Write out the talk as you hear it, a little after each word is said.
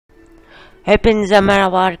Hepinize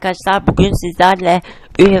merhaba arkadaşlar. Bugün sizlerle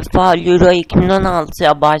UEFA Euro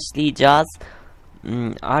 2016'ya başlayacağız.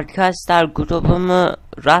 Arkadaşlar grubumu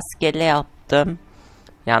rastgele yaptım.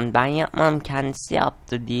 Yani ben yapmam, kendisi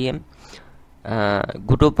yaptı diyeyim.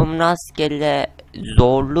 Grubum rastgele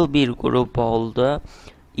zorlu bir grup oldu.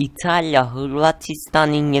 İtalya,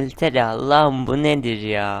 Hırvatistan, İngiltere. Allah'ım bu nedir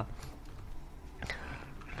ya?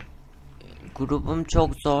 Grubum çok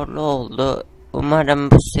zorlu oldu.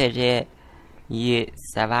 Umarım bu seriyi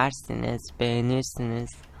seversiniz, beğenirsiniz.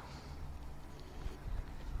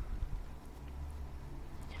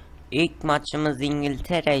 İlk maçımız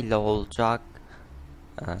İngiltere ile olacak.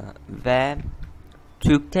 Ve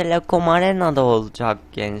Türk Telekom Arena'da olacak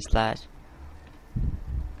gençler.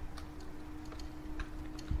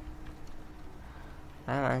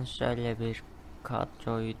 Hemen şöyle bir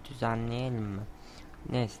kadroyu düzenleyelim mi?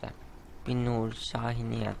 Neyse. Bir Nur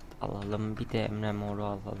Şahin'i alalım. Bir de Emre Mor'u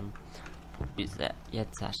alalım. Bu bize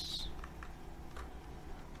yeter.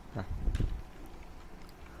 Heh.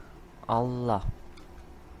 Allah.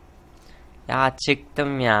 Ya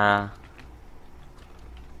çıktım ya.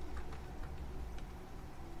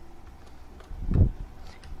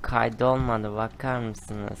 Kaydı olmadı, bakar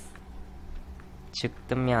mısınız?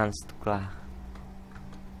 Çıktım yanlışlıkla.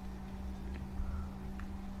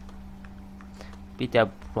 Bir de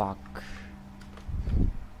Burak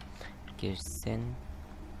girsin.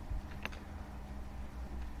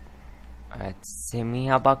 Evet,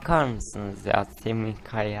 Semih'e bakar mısınız ya? Semih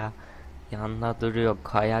Kaya yanında duruyor,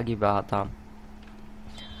 kaya gibi adam.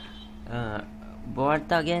 Bu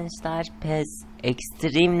arada gençler, PES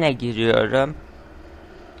Extreme'le giriyorum.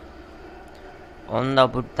 Onu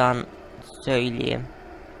da buradan söyleyeyim.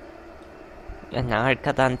 Yani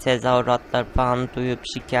arkadan tezahüratlar falan duyup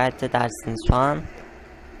şikayet edersiniz falan.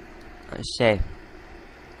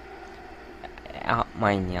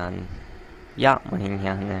 Yapmayın yani. Yapmayın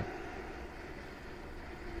yani.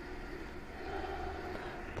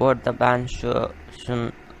 Bu arada ben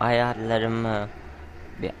şunun ayarlarımı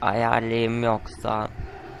bir ayarlayayım, yoksa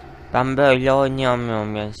ben böyle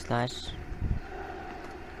oynayamıyorum gençler.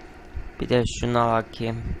 Bir de şuna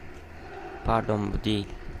bakayım. Pardon, bu değil.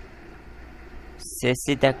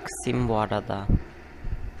 Sesi de kısayım bu arada.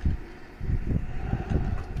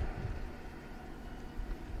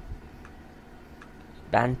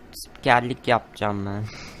 Ben spikerlik yapacağım ben.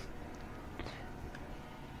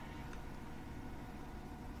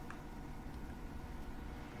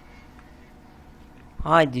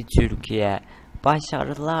 Haydi Türkiye.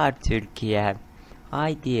 Başarılar Türkiye.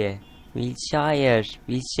 Haydi.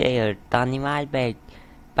 Wilshere, Dani Welbeck,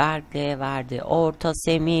 Berk'le verdi. Orta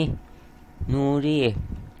Semih, Nuri,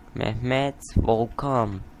 Mehmet,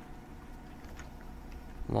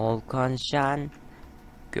 Volkan Şen,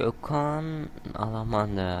 Gökhan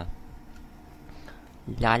alamadı.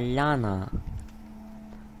 Lallana,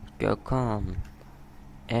 Gökhan,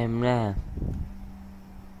 Emre,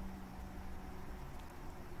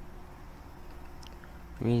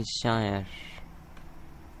 Wilshere.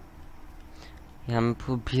 Yani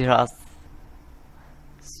bu biraz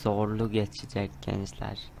zorlu geçecek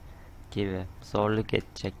gençler gibi. Zorlu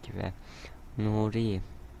geçecek gibi. Nuri,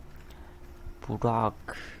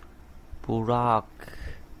 Burak,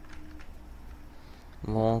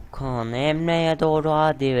 Volkan, Emre'ye doğru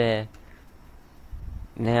hadi be.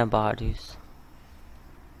 Neye bağırıyorsun?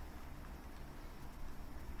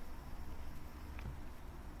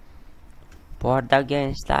 Bu arada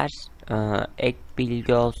gençler, ek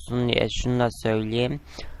bilgi olsun diye şunu da söyleyeyim.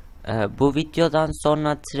 Bu videodan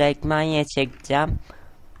sonra Trackmania çekeceğim.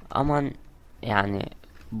 Ama yani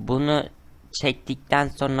bunu çektikten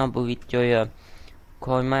sonra bu videoyu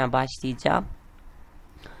koymaya başlayacağım.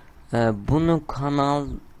 Bunu kanal,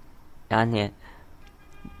 yani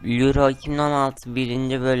Euro 2016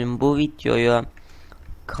 birinci bölüm, bu videoyu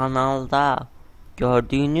kanalda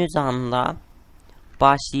gördüğünüz anda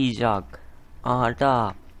başlayacak.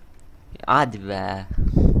 Arda, hadi be.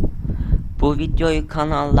 Bu videoyu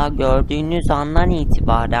kanalda gördüğünüz andan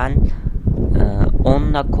itibaren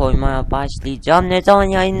onu da koymaya başlayacağım. Ne zaman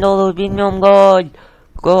yayında olur bilmiyorum.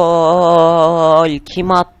 Gol.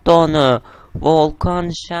 Kim attı onu?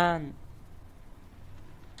 Volkan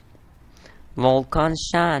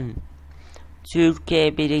Şen.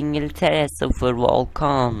 Türkiye 1, İngiltere 0.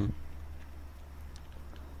 Volkan.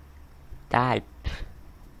 Delp.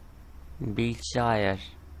 Wilshere,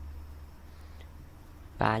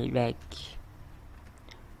 Welbeck.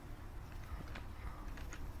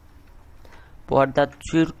 Bu arada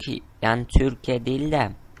Türkiye değil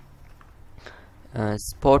de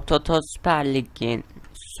Spor Toto Süper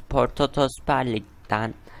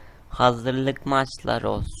Lig'den hazırlık maçları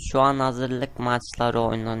olsun. Şu an hazırlık maçları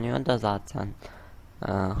oynanıyor da zaten.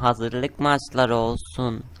 Hazırlık maçları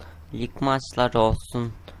olsun, lig maçları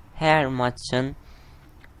olsun. Her maçın,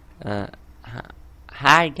 e,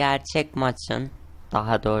 her gerçek maçın,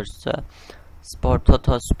 daha doğrusu Spor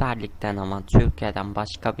Toto Süper Lig'den, ama Türkiye'den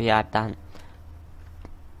başka bir yerden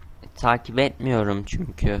takip etmiyorum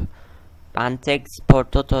çünkü. Ben tek Spor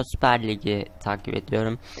Toto Süper Lig'i takip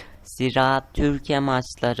ediyorum. Zira Türkiye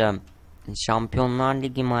maçları, Şampiyonlar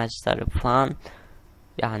Ligi maçları falan,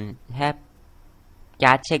 yani hep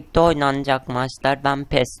gerçekte oynanacak maçlar. Ben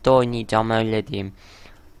PES'te oynayacağım, öyle diyeyim.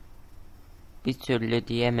 Bir türlü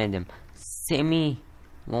diyemedim. Semih,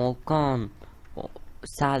 Volkan,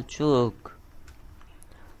 Selçuk,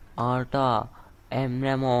 Arda,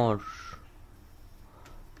 Emre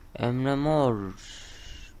Mor,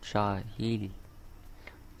 Cahil,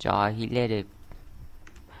 Cahil herif,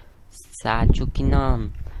 Selçuk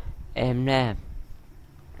İnan, Emre,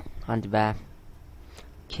 hadi be,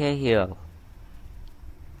 Cahill,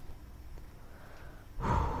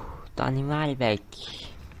 Dani Welbeck,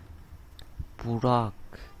 Burak,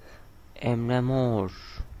 Emre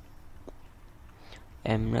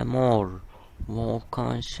Mor,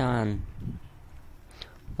 Volkan Şen.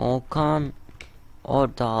 Volkan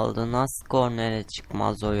orada aldı, nasıl kornere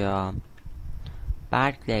çıkmaz o ya?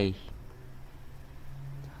 Berkley,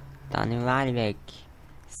 Dani Welbeck,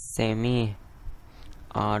 Semih,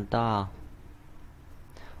 Arda,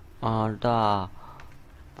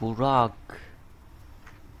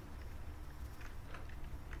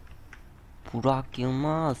 Burak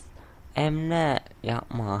Yılmaz, Emre,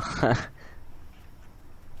 yapma.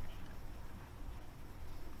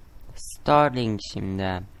 Sterling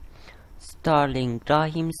şimdi.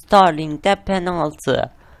 Raheem Sterling de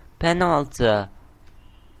penaltı.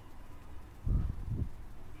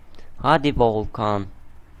 Hadi Volkan.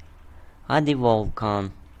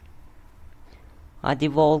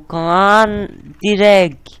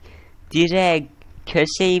 Direkt.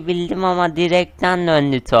 Köşeyi bildim ama direkten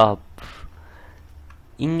döndü top.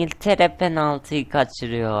 İngiltere penaltıyı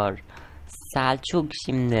kaçırıyor. Selçuk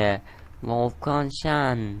şimdi. Volkan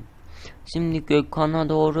Şen. Şimdi Gökhan'a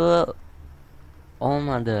doğru,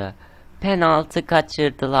 olmadı. Penaltı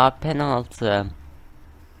kaçırdılar, penaltı.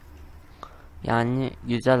 Yani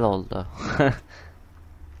güzel oldu.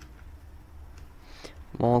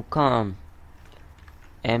 Volkan,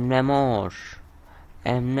 Emre Mor,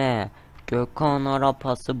 Gökhan ara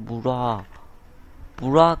pası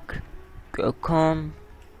Burak, Gökhan,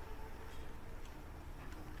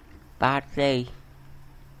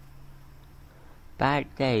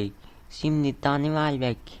 Berkley, şimdi Dani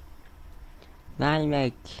Welbeck,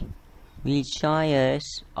 Wilshere,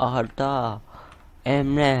 Arda,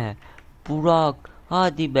 Emre, Burak,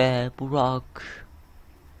 hadi be Burak,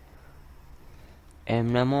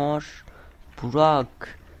 Emre Mor,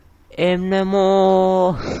 Burak, Emre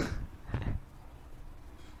Mor.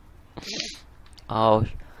 Ay,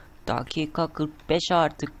 dakika 45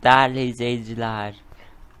 artık değerli izleyiciler.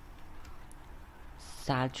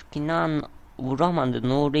 Selçuk İnan vuramadı,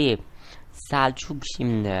 Nuri. Selçuk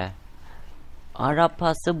şimdi. Ara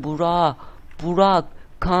pası Burak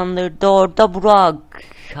kandırdı orada Burak.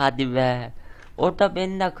 Hadi be. Orada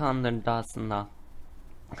beni de kandırdı aslında.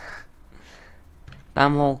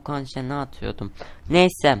 Ben Volkan Şen'e atıyordum.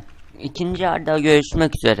 Neyse, ikinci yarıda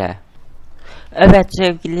görüşmek üzere. Evet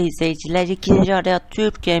sevgili izleyiciler, ikinci yarıya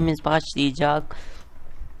Türkiye'miz başlayacak.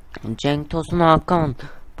 Cenk Tosun, Hakan.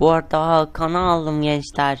 Bu arada Hakan'ı aldım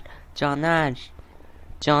gençler. Caner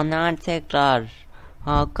tekrar.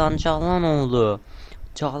 Hakan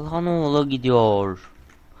Çalhanoğlu gidiyor.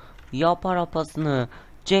 Yap arapasını.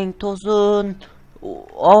 Cenk Tosun.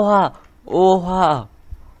 Oha.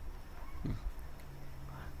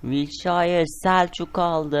 Wilshere, Selçuk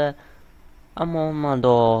aldı. Ama olmadı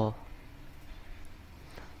o.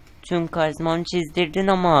 Tüm karizmanı çizdirdin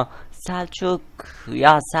ama Selçuk.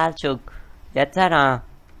 Ya Selçuk. Yeter ha.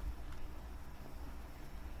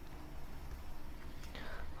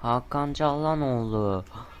 Hakan Çalhanoğlu.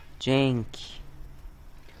 Cenk,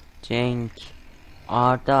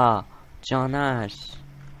 Arda, Caner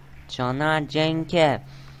Cenk'e.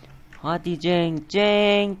 Hadi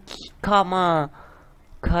Cenk, kama.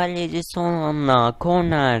 Kaleci son anda,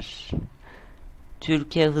 korner.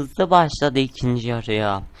 Türkiye hızlı başladı ikinci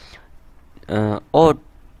yarıya. O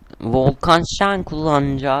Volkan Şen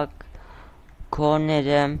kullanacak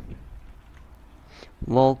korneri.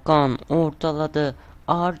 Volkan ortaladı.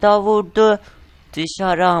 Arda vurdu.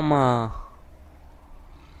 Dışarı ama.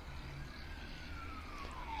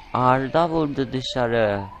 Arda vurdu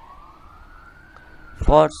dışarı.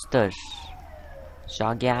 Forster.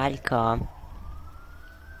 Jagielka.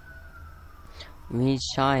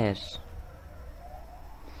 Wilshire.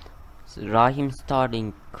 Raheem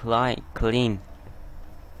Sterling. Clean.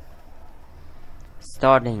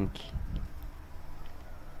 Sterling.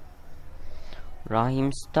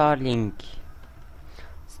 Raheem Sterling.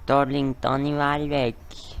 Sterling, Danny Welbeck.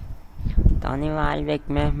 Danny Welbeck,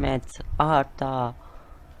 Mehmet Arda.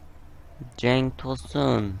 Cenk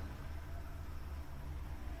Tosun.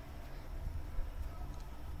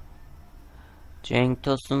 Cenk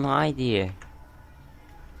Tosun haydi.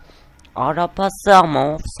 Arapası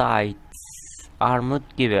ama offside.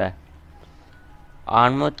 Armut gibi.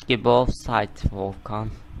 Armut gibi offside Volkan.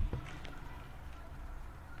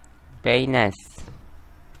 Beynes.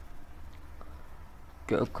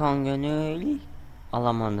 Gökhan Gönül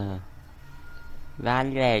alamadı.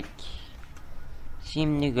 Velvek.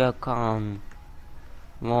 Şimdi Gökhan.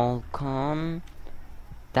 Volkan.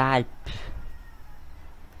 Delp.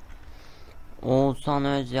 Oğuzhan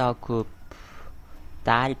Özyakup.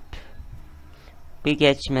 Delp. Bir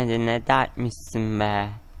geçmedi, ne delpmişsin be.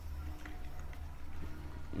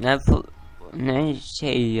 Ne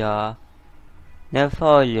şey ya. Ne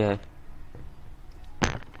faulü.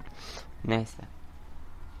 Neyse.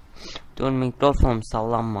 Dur, mikrofon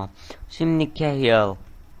sallanma. Şimdi Cahill.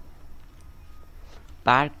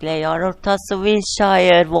 Berkeley ortası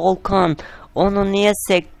Wilshire. Volkan. Onu niye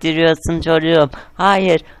sektiriyorsun çocuğum?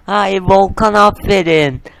 Hayır. Hayır Volkan,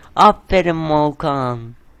 aferin. Aferin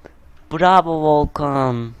Volkan. Bravo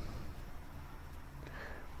Volkan.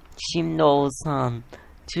 Şimdi Oğuzhan.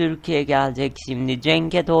 Türkiye gelecek şimdi.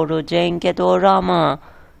 Cenk'e doğru. Cenk'e doğru ama.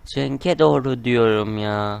 Cenk'e doğru diyorum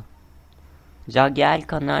ya.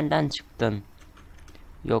 Jagielka nereden çıktın?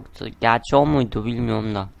 Yoksa gerçi o muydu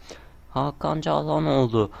bilmiyorum da. Hakan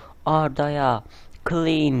Çalhanoğlu Arda'ya.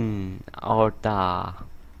 Clean orada.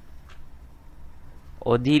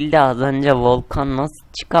 O değil de az önce Volkan nasıl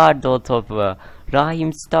çıkardı o topu?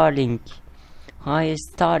 Raheem Sterling. Hayır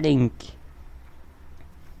Sterling.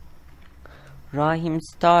 Raheem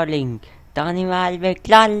Sterling. Danny Welbeck,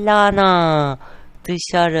 Lallana.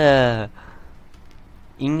 Dışarı.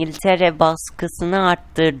 İngiltere baskısını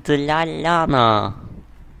arttırdı Lallana.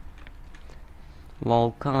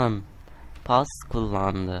 Volkan pas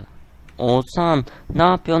kullandı. Oğuzhan, ne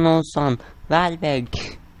yapıyorsun Oğuzhan?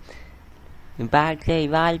 Welbeck. Berkeley,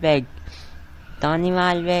 Welbeck. Danny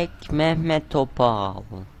Welbeck, Mehmet Topal.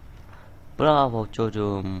 Bravo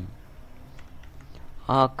çocuğum.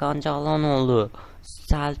 Hakan Çalhanoğlu.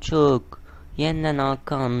 Selçuk. Yeniden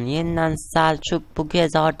Hakan. Yeniden Selçuk. Bu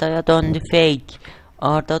kez Arda'ya döndü fake.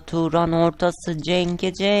 Arda Turan ortası.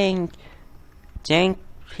 Cenk'e Cenk. Cenk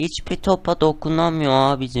hiçbir topa dokunamıyor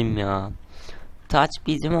abicim ya. Taç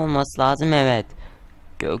bizim olması lazım, evet.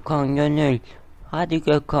 Gökhan Gönül. Hadi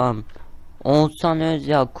Gökhan. Oğuzhan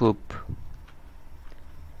Özyakup.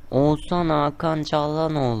 Oğuzhan Hakan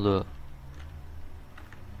Çalhanoğlu.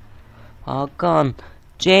 Hakan.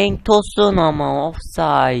 Cenk Tosun ama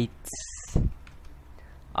offside.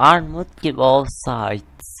 Armut gibi offside.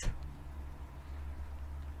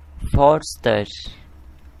 Forster.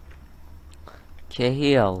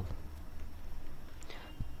 Cahill.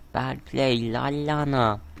 Berkeley,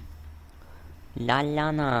 Lallana.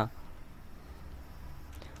 Lallana.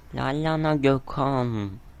 Lallana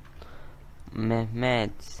Gökhan.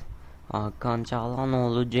 Mehmet. Hakan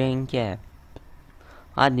Çalhanoğlu Cenk'e.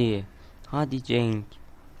 Hadi. Hadi Cenk.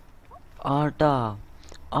 Arda.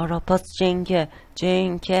 Arapas Cenk'e.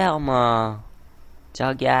 Cenk'e ama.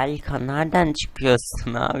 Jagielka nereden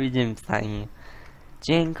çıkıyorsun abicim sen ya?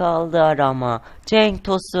 Cenk aldı arama. Cenk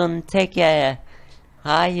Tosun teke.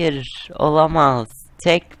 Hayır olamaz.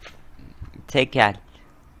 Tekel.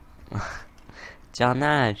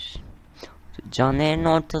 Caner. Caner'in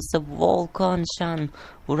ortası Volkan Şen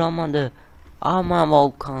vuramadı. Ama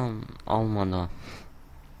Volkan olmadı.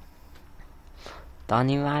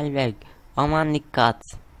 Danny Welbeck. Aman dikkat.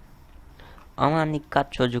 Aman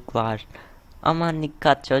dikkat çocuklar. Aman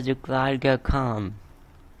dikkat çocuklar. Gökhan.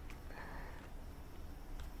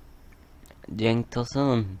 Cenk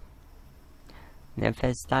Tosun.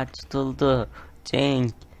 Nefesler tutuldu.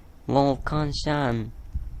 Cenk. Volkan Şen.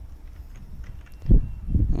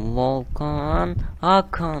 Volkan.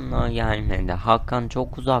 Hakan'a gelmedi. Hakan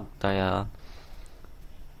çok uzakta ya.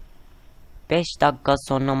 5 dakika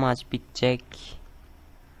sonra maç bitecek.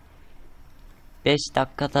 5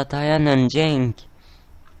 dakikada dayanın Cenk.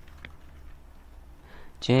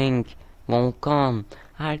 Cenk. Volkan.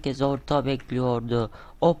 Herkes orta bekliyordu.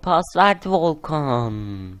 O pas verdi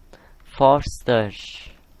Volkan. Forster.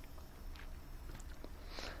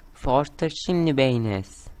 Forster şimdi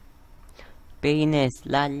Beynes. Beynes,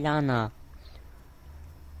 Lallana.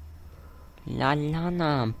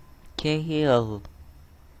 Lallana, Cahill,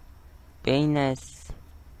 Beynes.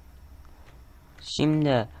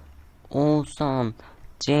 Şimdi Oğuzhan,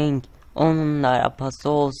 Cenk, onun da arapası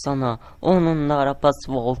Oğuzhan'a, onun da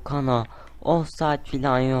arapası Volkan'a. Offside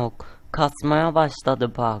filan yok. Kasmaya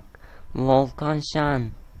başladı bak. Volkan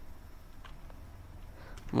Şen.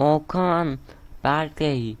 Volkan,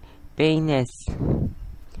 Berkey, Beynes.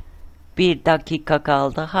 1 dakika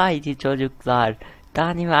kaldı. Haydi çocuklar.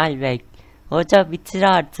 Dani Welbeck. Hoca bitir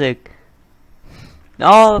artık.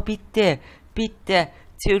 Bitti. Bitti.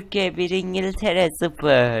 Türkiye 1, İngiltere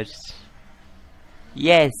 0.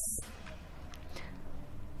 Yes.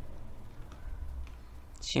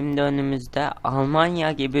 Şimdi önümüzde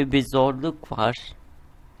Almanya gibi bir zorluk var.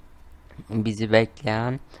 Bizi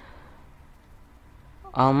bekleyen.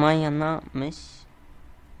 Almanya ne yapmış?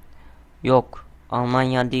 Yok.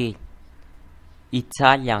 Almanya değil.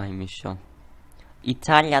 İtalya'ymış o.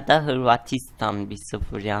 İtalya'da Hırvatistan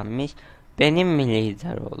 1-0 yenmiş. Benim mi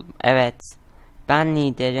lider oldum? Evet. Ben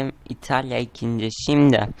liderim. İtalya ikinci.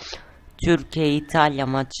 Şimdi Türkiye-İtalya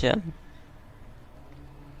maçı.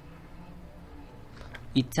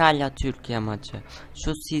 İtalya-Türkiye maçı.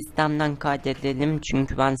 Şu sistemden kaydedelim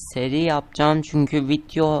çünkü ben seri yapacağım. Çünkü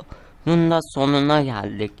videonun da sonuna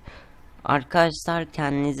geldik. Arkadaşlar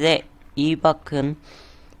kendinize iyi bakın.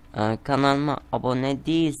 Kanalıma abone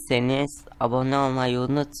değilseniz abone olmayı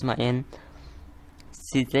unutmayın.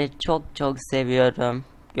 Sizleri çok çok seviyorum.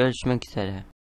 Görüşmek üzere.